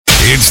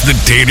It's the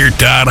Tater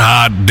Tot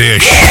Hot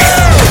Dish.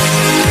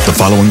 The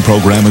following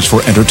program is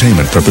for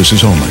entertainment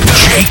purposes only.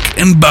 Jake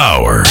and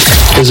Bauer.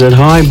 Is it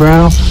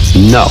highbrow?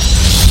 No,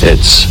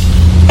 it's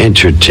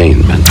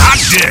entertainment. Hot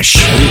Dish.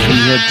 We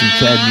had some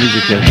sad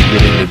music as we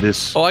get into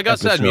this. Oh, I got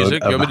sad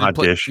music. You want me to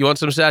play? You want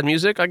some sad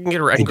music? I can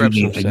grab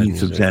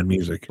some sad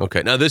music.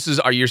 Okay. Now this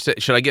is.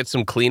 Should I get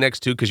some Kleenex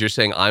too? Because you're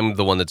saying I'm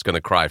the one that's going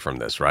to cry from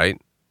this, right?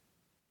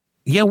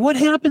 Yeah. What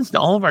happens to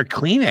all of our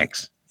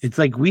Kleenex? It's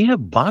like we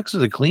have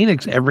boxes of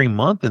Kleenex every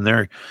month, and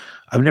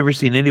I've never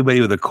seen anybody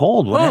with a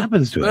cold. What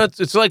happens to it?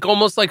 It's like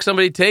almost like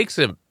somebody takes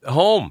him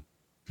home.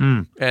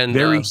 And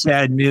very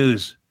sad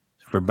news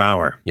for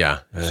Bauer. Yeah.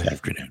 This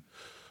afternoon.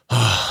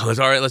 All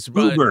right. Let's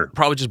Uber.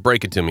 Probably just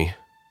break it to me.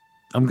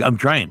 I'm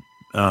trying.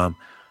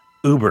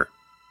 Uber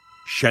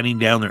shutting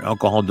down their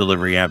alcohol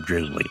delivery app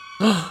Drizzly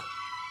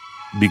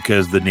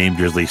because the name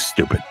Drizzly's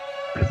stupid.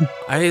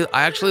 I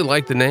actually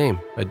like the name.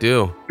 I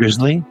do.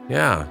 Drizzly?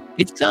 Yeah.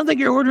 It sounds like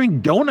you're ordering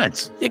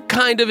donuts. It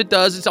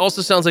does. It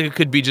also sounds like it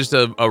could be just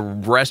a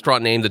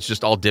restaurant name that's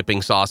just all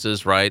dipping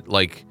sauces, right?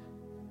 Like,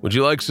 would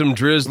you like some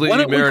Drizzly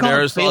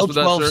marinara sauce with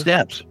that, 12 sir?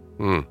 steps.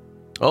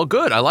 Oh,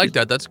 good. I like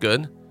that. That's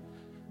good.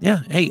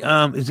 Yeah. Hey,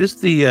 is this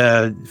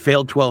the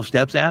failed 12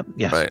 steps app?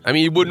 Yes. Right. I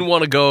mean, you wouldn't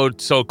want to go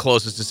so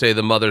close as to say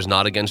the mother's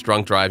not against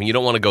drunk driving. You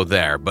don't want to go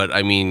there. But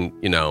I mean,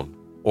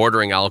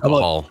 ordering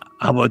alcohol.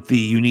 How about the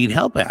You Need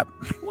Help app?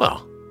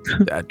 Well,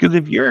 because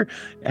if you're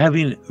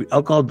having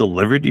alcohol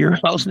delivered to your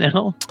house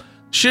now,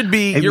 should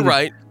be. You're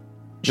right.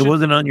 It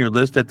wasn't on your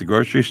list at the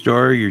grocery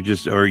store.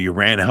 You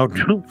ran out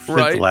since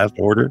the last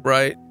order.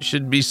 Right.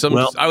 Should be some.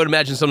 Well, I would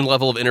imagine some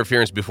level of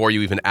interference before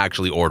you even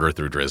actually order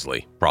through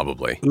Drizzly.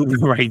 Probably.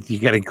 Right. You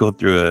got to go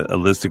through a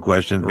list of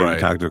questions. Maybe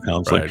talk to a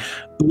counselor. Right.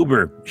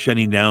 Uber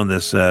shutting down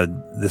this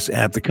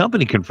app. The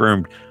company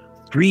confirmed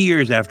 3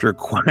 years after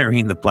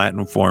acquiring the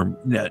platform.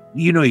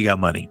 You got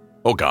money.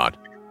 Oh God.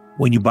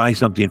 When you buy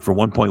something for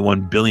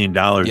 $1.1 billion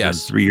and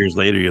 3 years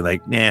later, you're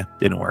like, nah,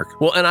 didn't work.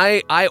 Well, and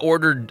I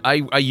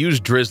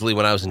used Drizzly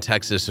when I was in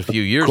Texas a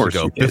few years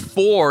ago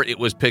before it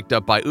was picked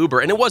up by Uber.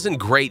 And it wasn't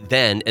great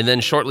then. And then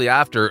shortly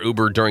after,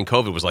 Uber during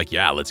COVID was like,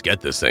 yeah, let's get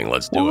this thing.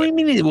 Let's do it. I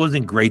mean, it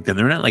wasn't great then.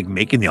 They're not like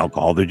making the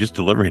alcohol. They're just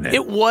delivering it.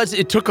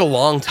 It took a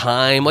long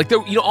time. Like,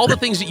 all the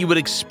things that you would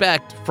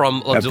expect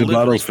from a delivery. The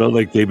bottles felt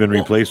like they've been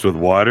replaced with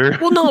water.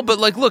 Well, no, but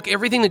look,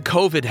 everything that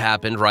COVID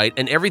happened, right?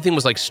 And everything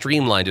was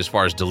streamlined as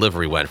far as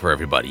delivery went for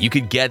everybody. You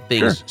could get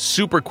things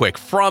super quick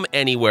from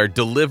anywhere,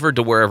 delivered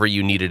to wherever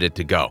you needed it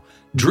to go.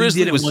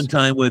 Drizzly did it one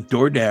time with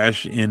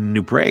DoorDash in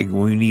New Prague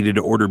when we needed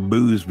to order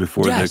booze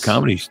before the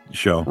comedy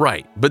show.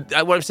 Right. But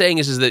what I'm saying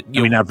is that...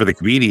 not for the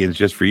comedians,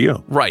 just for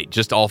you. Right.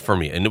 Just all for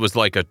me. And it was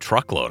like a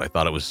truckload. I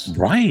thought it was...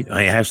 Right.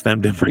 I asked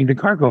them to bring the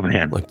cargo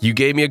van. Look, you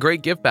gave me a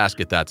great gift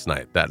basket that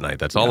night.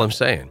 That's all I'm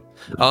saying.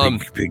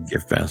 Big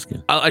gift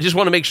basket. I just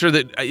want to make sure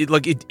that it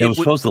was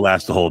supposed to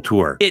last the whole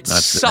tour. It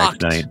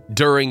sucked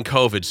during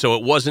COVID, so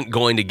it wasn't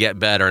going to get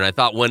better. And I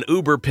thought when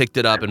Uber picked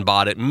it up and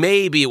bought it,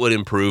 maybe it would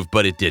improve,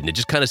 but it didn't. It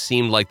just kind of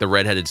seemed like the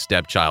redheaded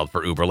stepchild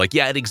for Uber.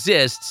 It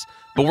exists,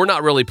 but we're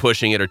not really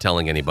pushing it or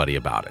telling anybody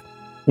about it.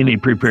 In a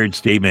prepared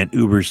statement,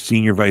 Uber's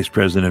senior vice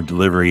president of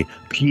delivery,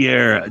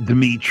 Pierre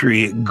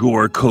Dimitri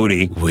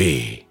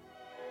Gore-Cody,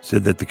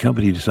 said that the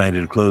company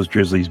decided to close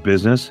Drizzly's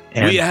business.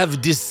 We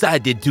have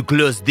decided to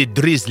close the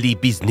Drizzly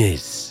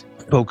business.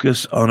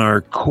 Focus on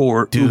our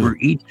core Uber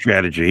Eats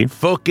strategy.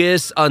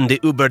 Focus on the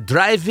Uber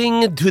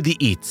driving to the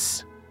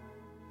Eats.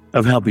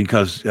 Of helping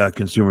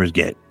consumers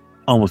get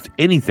almost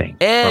anything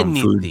from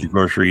food to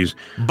groceries.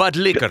 But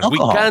liquor. We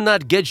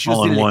cannot get you the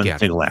liquor. One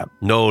single app.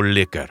 No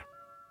liquor.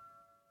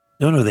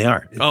 No, they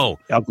are.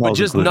 But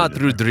just not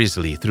through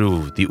Drizzly,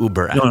 through the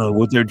Uber app. No,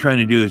 what they're trying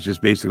to do is just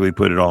basically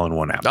put it all in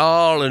one app.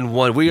 All in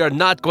one. We are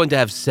not going to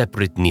have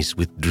separateness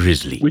with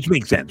Drizzly. Which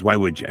makes sense. Why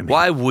would you?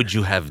 Why would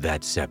you have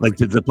that separate? Like,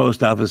 did the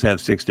post office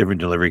have 6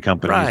 different delivery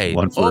companies?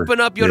 Right.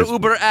 Open up your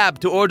Uber app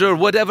to order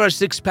whatever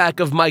 6-pack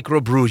of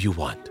microbrew you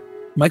want.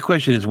 My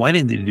question is, why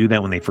didn't they do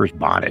that when they first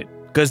bought it?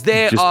 Because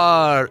they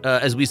are,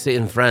 as we say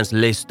in France,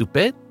 les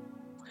stupides.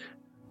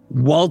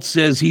 Walt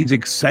says he's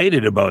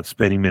excited about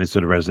spending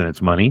Minnesota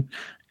residents' money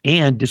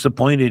and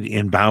disappointed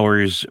in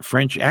Bauer's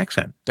French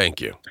accent.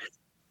 Thank you.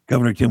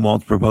 Governor Tim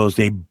Walz proposed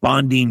a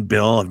bonding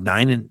bill of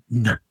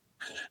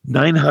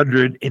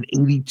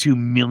 $982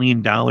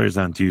 million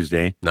on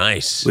Tuesday.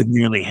 Nice. With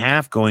nearly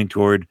half going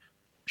toward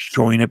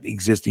shoring up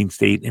existing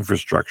state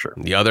infrastructure.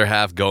 The other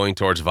half going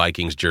towards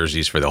Vikings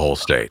jerseys for the whole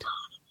state.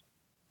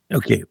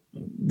 Okay.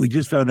 We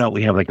just found out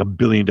we have $1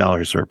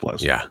 billion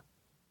surplus. Yeah.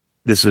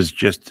 This is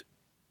just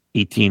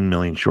 18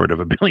 million short of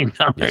 $1 billion.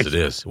 Yes, it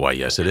is. Why,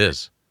 yes, it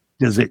is.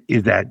 Is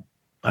that,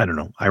 I don't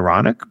know,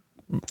 ironic?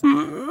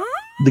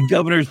 The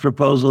governor's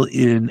proposal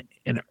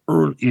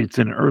it's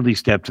an early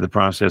step to the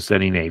process,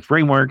 setting a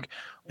framework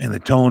and the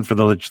tone for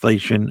the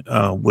legislation,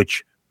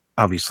 which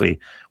obviously,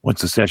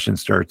 once the session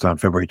starts on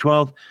February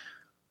 12th,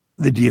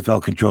 the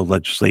DFL-controlled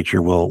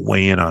legislature will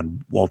weigh in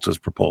on Walz's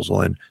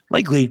proposal and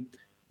likely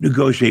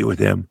negotiate with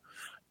him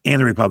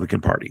and the Republican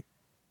Party.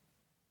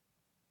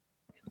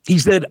 He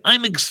said,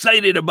 "I'm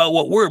excited about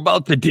what we're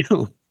about to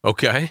do."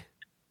 Okay.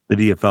 The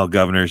DFL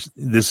governors,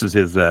 this is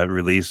his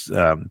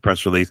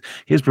press release.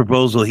 His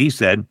proposal, he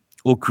said,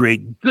 will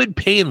create good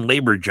paying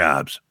labor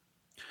jobs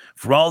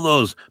for all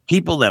those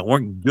people that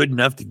weren't good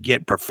enough to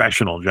get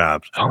professional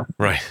jobs.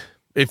 Right.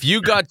 If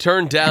you got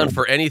turned down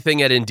for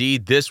anything at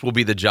Indeed, this will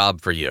be the job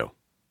for you.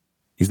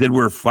 He said,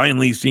 we're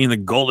finally seeing the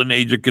golden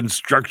age of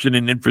construction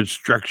and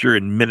infrastructure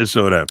in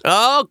Minnesota.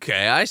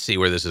 Okay, I see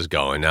where this is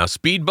going. Now,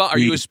 speed bump. Are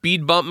you a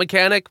speed bump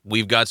mechanic?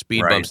 We've got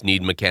speed bumps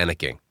need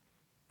mechanicking.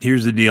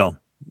 Here's the deal.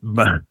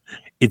 But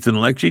it's an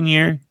election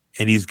year,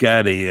 and he's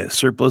got a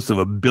surplus of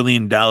 $1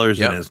 billion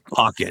in his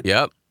pocket.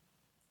 Yep.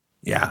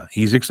 Yeah,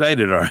 he's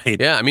excited, all right.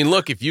 Yeah, I mean,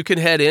 look, if you can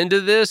head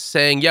into this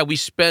saying, yeah, we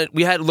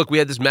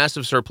had this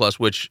massive surplus,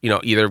 which,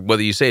 either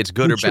whether you say it's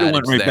good or bad,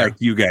 went right back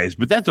to you guys,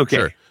 but that's okay.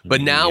 Sure.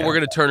 But now we're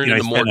going to turn it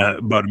into more. I spent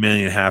about $1.5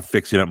 million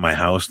fixing up my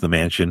house, the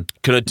mansion.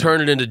 Going to turn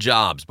it into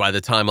jobs by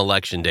the time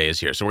election day is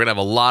here. So we're going to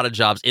have a lot of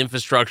jobs,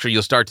 infrastructure.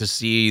 You'll start to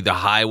see the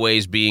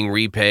highways being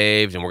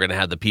repaved, and we're going to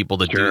have the people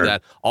to do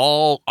that.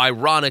 All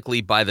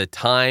ironically, by the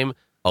time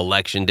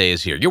election day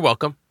is here. You're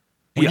welcome.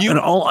 And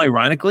all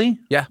ironically,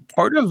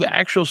 part of the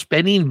actual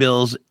spending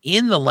bills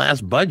in the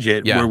last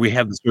budget where we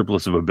have the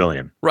surplus of $1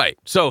 billion. Right.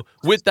 So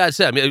with that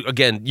said, I mean,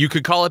 again, you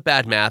could call it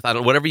bad math. I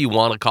don't, whatever you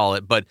want to call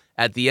it. But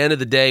at the end of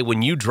the day,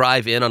 when you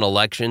drive in on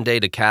election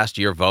day to cast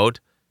your vote,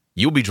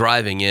 you'll be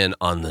driving in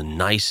on the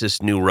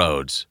nicest new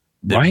roads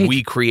that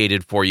we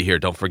created for you here.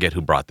 Don't forget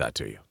who brought that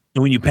to you.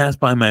 And when you pass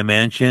by my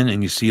mansion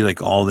and you see like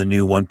all the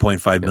new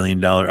 $1.5 million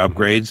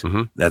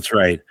upgrades, that's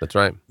right. That's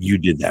right. You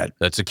did that.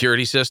 That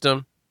security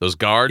system, those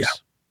guards.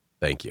 Yeah.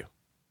 Thank you.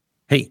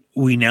 Hey,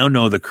 we now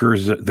know the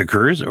cause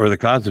or the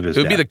cause of his death.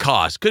 It would be the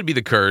cause. Could be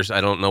the curse.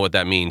 I don't know what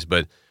that means,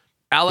 but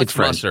Alex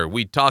Musser,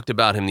 we talked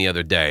about him the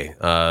other day.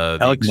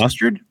 Alex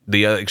Mustard?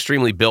 The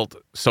extremely built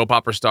soap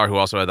opera star who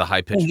also had the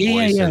high-pitched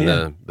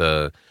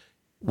voice.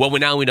 Well,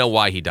 now we know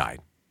why he died.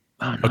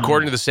 Oh, no.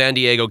 According to the San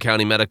Diego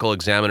County Medical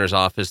Examiner's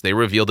Office, they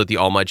revealed that the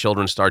All My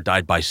Children star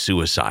died by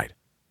suicide.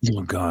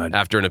 Oh, God.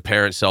 After an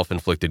apparent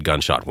self-inflicted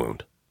gunshot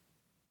wound.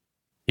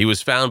 He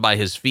was found by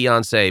his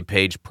fiancé,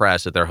 Paige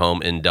Press, at their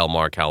home in Del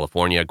Mar,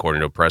 California,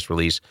 according to a press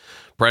release.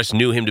 Press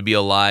knew him to be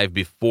alive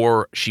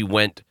before she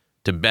went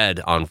to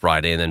bed on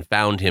Friday and then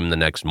found him the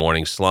next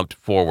morning slumped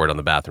forward on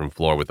the bathroom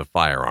floor with a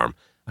firearm,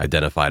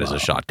 identified as a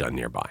shotgun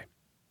nearby.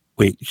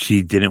 Wait,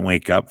 she didn't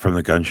wake up from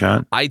the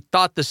gunshot? I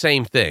thought the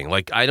same thing.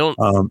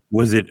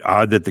 Was it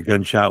odd that the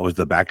gunshot was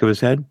the back of his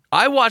head?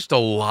 I watched a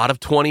lot of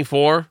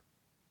 24,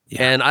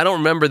 and I don't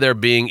remember there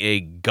being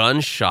a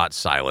gunshot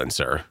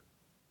silencer.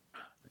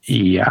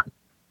 Yeah.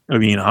 I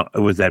mean,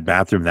 was that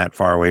bathroom that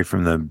far away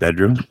from the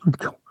bedroom?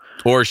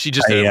 Or is she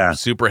just a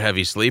super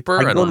heavy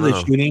sleeper? I go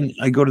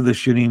to the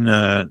shooting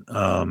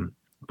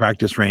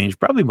practice range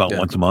probably about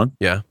once a month.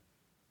 Yeah.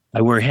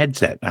 I wear a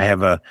headset. I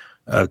have a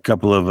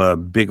couple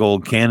of big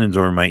old cannons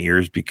over my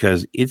ears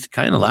because it's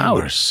kind of loud.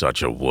 You're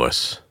such a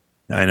wuss.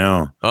 I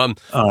know.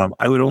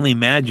 I would only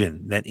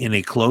imagine that in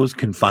a closed,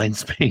 confined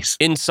space,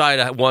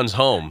 inside one's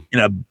home, in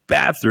a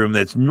bathroom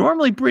that's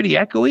normally pretty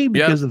echoey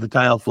because of the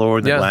tile floor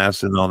and the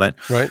glass and all that,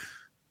 right?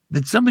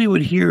 That somebody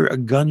would hear a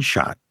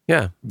gunshot.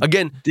 Yeah.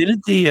 Again,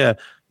 didn't the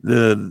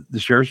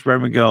sheriff's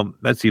department go,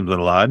 that seems a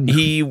little odd?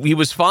 He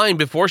was fine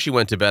before she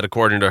went to bed,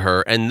 according to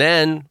her, and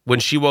then when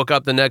she woke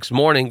up the next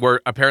morning, where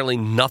apparently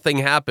nothing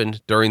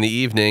happened during the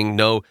evening.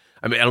 No,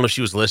 I mean, I don't know if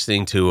she was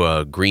listening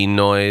to green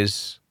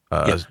noise.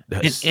 And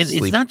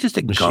it's not just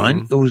a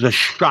gun; it was a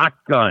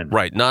shotgun,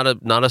 right? Not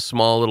a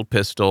small little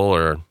pistol,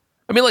 or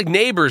I mean, like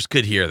neighbors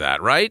could hear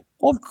that, right?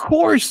 Of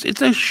course,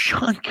 it's a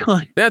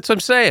shotgun. That's what I'm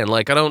saying.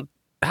 Like, I don't.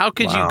 How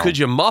could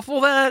you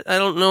muffle that? I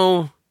don't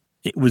know.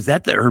 Was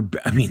that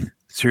I mean,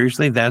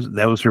 seriously, that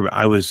was her.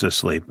 I was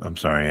asleep. I'm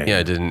sorry.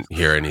 I didn't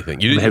hear anything.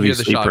 You didn't hear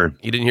the shotgun.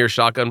 You didn't hear a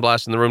shotgun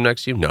blast in the room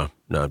next to you? No,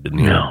 didn't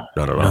hear. No,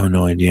 not at all.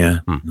 No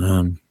idea.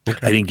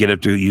 I didn't get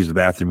up to use the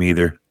bathroom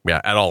either. Yeah,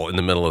 at all in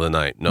the middle of the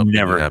night. No,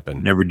 never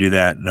happened. Never do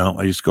that. No,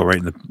 I just go right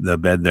in the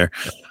bed there.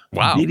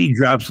 Wow. Diddy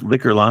drops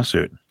liquor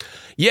lawsuit.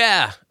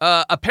 Yeah.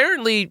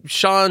 Apparently,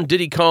 Sean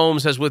Diddy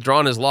Combs has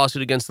withdrawn his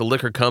lawsuit against the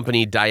liquor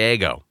company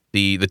Diageo.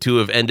 The two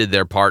have ended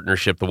their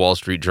partnership, the Wall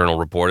Street Journal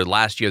reported.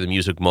 Last year, the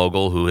music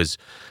mogul, who has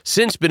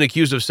since been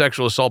accused of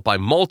sexual assault by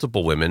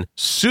multiple women,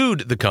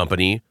 sued the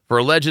company for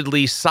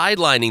allegedly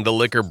sidelining the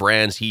liquor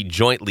brands he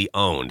jointly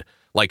owned,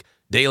 like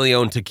De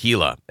Leon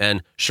Tequila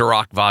and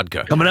Ciroc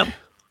Vodka. Coming up,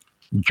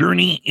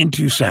 Journey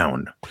into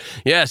Sound.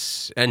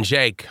 Yes, and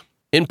Jake,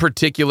 in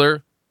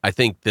particular, I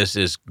think this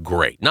is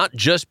great. Not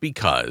just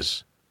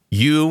because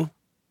you,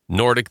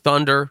 Nordic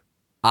Thunder,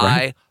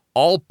 I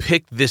all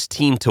picked this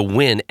team to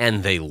win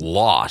and they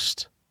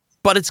lost.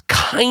 But it's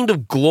kind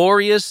of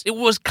glorious. It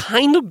was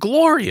kind of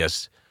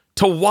glorious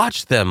to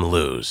watch them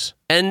lose.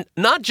 And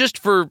not just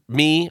for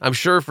me, I'm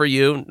sure for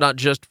you, not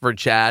just for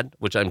Chad,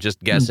 which I'm just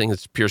guessing,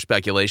 it's pure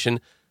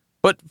speculation,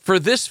 but for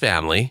this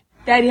family.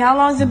 Daddy, how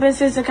long has it been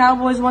since the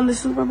Cowboys won the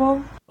Super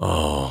Bowl?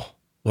 Oh,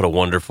 what a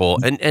wonderful,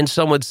 and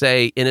some would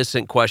say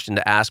innocent question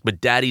to ask, but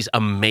Daddy's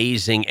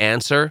amazing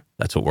answer,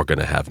 that's what we're going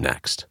to have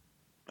next.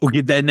 We'll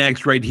get that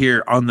next right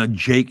here on the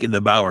Jake and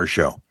the Bauer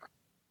Show.